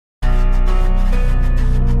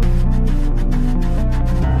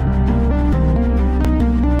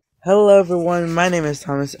Hello everyone, my name is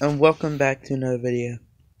Thomas and welcome back to another video.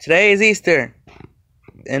 Today is Easter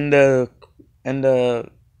and the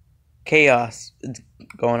chaos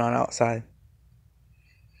going on outside.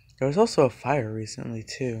 There was also a fire recently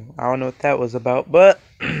too. I don't know what that was about, but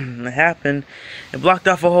it happened. It blocked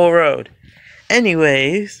off a whole road.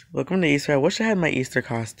 Anyways, welcome to Easter. I wish I had my Easter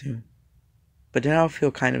costume, but then I'll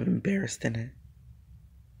feel kind of embarrassed in it.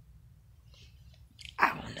 I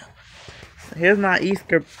don't know. Here's my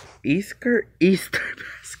Easter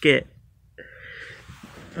basket.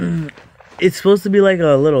 It's supposed to be like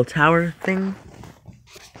a little tower thing.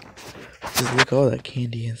 Just look at all that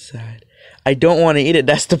candy inside. I don't want to eat it.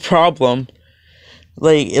 That's the problem.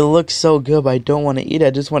 Like, it looks so good, but I don't want to eat it.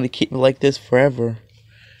 I just want to keep it like this forever.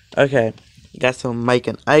 Okay. Got some Mike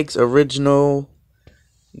and Ike's original.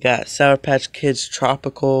 Got Sour Patch Kids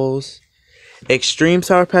Tropicals. Extreme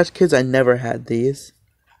Sour Patch Kids. I never had these.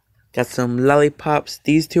 Got some lollipops.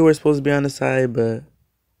 These two were supposed to be on the side, but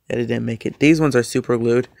yeah, they didn't make it. These ones are super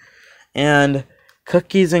glued. And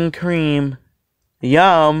cookies and cream.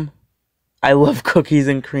 Yum. I love cookies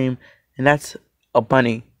and cream. And that's a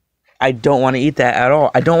bunny. I don't want to eat that at all.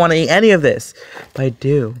 I don't want to eat any of this. But I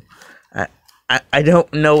do. I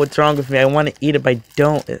don't know what's wrong with me. I want to eat it, but I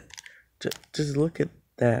don't. Just look at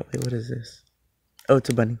that. Wait, what is this? Oh, it's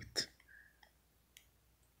a bunny.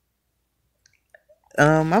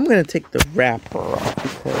 I'm gonna take the wrapper off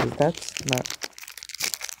because that's not.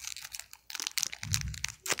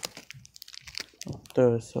 I'll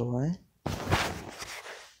throw this away.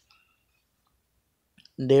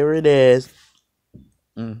 There it is.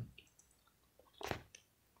 Oh,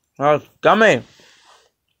 it's gummy.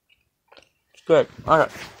 It's good. Alright.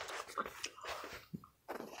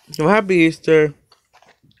 So happy Easter.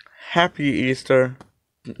 Happy Easter.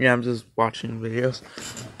 Yeah, I'm just watching videos.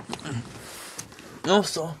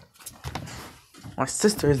 Also, my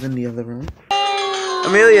sister is in the other room.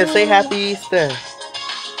 Amelia, say happy Easter.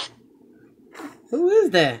 Who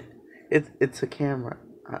is that? It's a camera.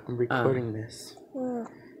 I'm recording this.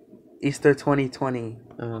 Easter 2020.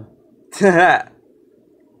 Say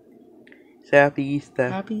happy Easter.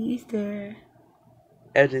 Happy Easter.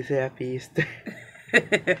 LJ, say happy Easter.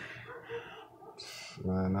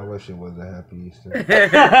 Man, I wish it was a happy Easter.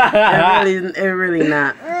 It really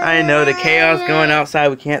not. I know the chaos going outside.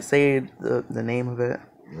 We can't say the name of it.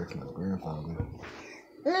 That's my grandfather.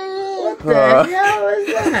 What the hell is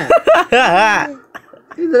that?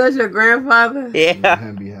 You said that's your grandfather? Yeah.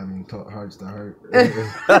 Him be having hearts to hurt.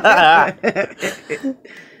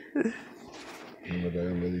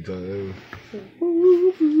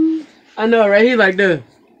 I know, right? He like this.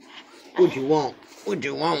 What you want? What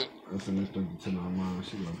you want? That's when this to my mom.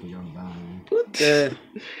 She gonna think I'm dying. What the?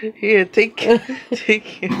 Here, take your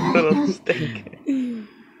little stick.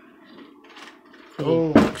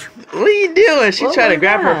 Oh. What are you doing? She tried to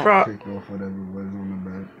grab her frog. Pick off whatever was on the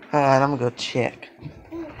back. Alright, I'm gonna go check.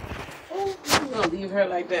 I'm gonna leave her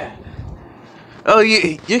like that. Oh,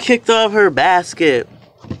 you kicked off her basket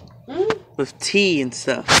Hmm? with tea and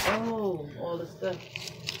stuff. Oh, all the stuff.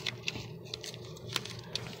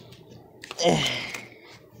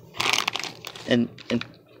 And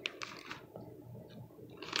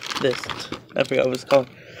this, I forgot what it's called.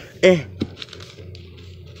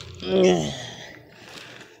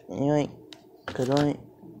 Yoink, good oink.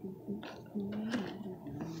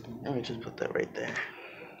 Let me just put that right there.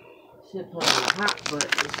 Shit probably hot, but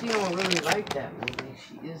she don't really like that movie.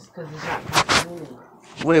 She is because it's not cartoon.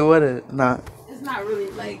 Wait, what is it? Not. It's not really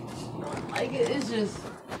like she don't like it. It's just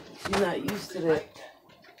she's not used to that.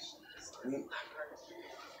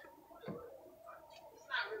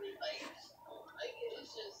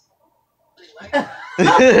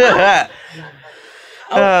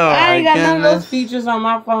 I ain't got none of those features on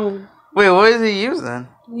my phone. Wait, what is he using?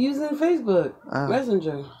 I'm using Facebook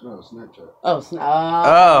Messenger. No, Snapchat.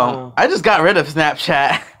 Oh, I just got rid of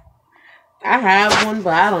Snapchat. I have one,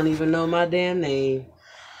 but I don't even know my damn name.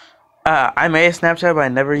 I made a Snapchat, but I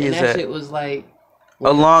never used that it. shit was like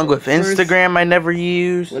along with Instagram, I never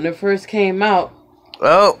used. When it first came out.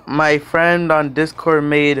 Oh, my friend on Discord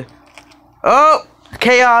made. Oh,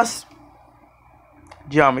 chaos.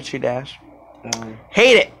 Geometry Dash.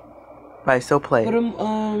 Hate it, but I still play Put it. him,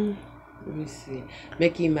 let me see.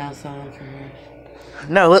 Mickey Mouse on for her.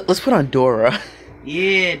 No, let's put on Dora.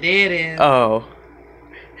 Yeah, there it is. Oh.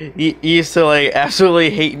 You used to, like, absolutely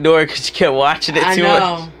hate Dora because you kept watching it too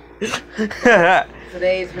much.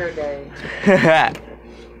 Today's her day.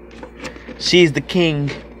 She's the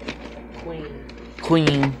king.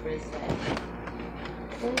 Queen.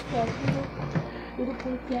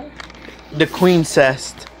 The queen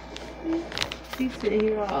cessed. She's sitting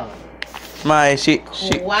here all. Quiet.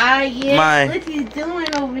 What you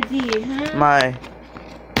doing over there, huh?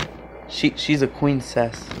 She's a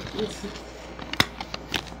queen-cess. Let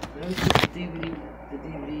me see the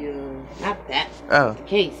DVD, not that. Oh. The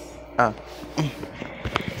case. Oh.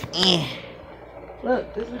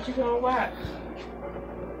 Look, this is what you gonna watch.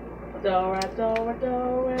 Dora, Dora,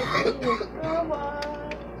 Dora, Dora.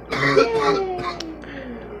 Yay!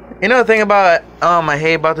 You know the thing about I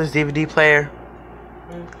hate about this DVD player?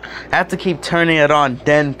 I have to keep turning it on,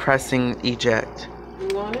 then pressing eject. You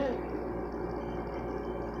want it?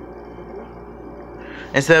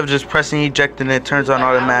 Instead of just pressing eject and it turns on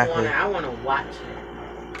automatically. I want to watch it.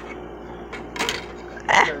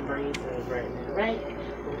 I'm gonna bring you to this right now, right?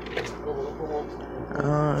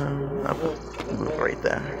 I'll put it right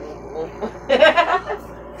there.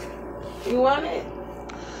 You want it?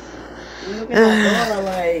 You looking at Dora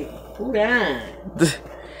like, who that?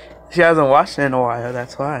 She hasn't watched it in a while,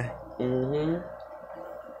 that's why.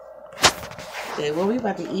 Say, what we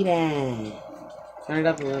about to eat at? Turn it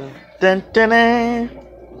up a little. Dun dun dun.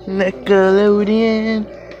 Nickelodeon.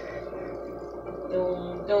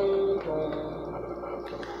 Dum, dum, dum.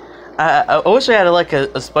 I wish I had like a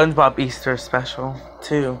SpongeBob Easter special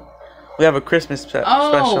too. We have a Christmas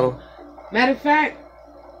special. Matter of fact,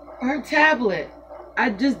 her tablet. I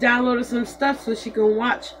just downloaded some stuff so she can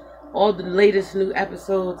watch all the latest new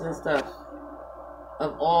episodes and stuff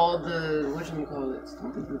of all the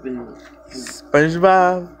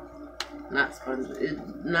SpongeBob. Not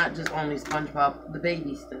SpongeBob. Not just only SpongeBob, the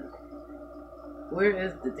baby stuff. Where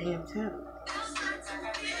is the damn tablet?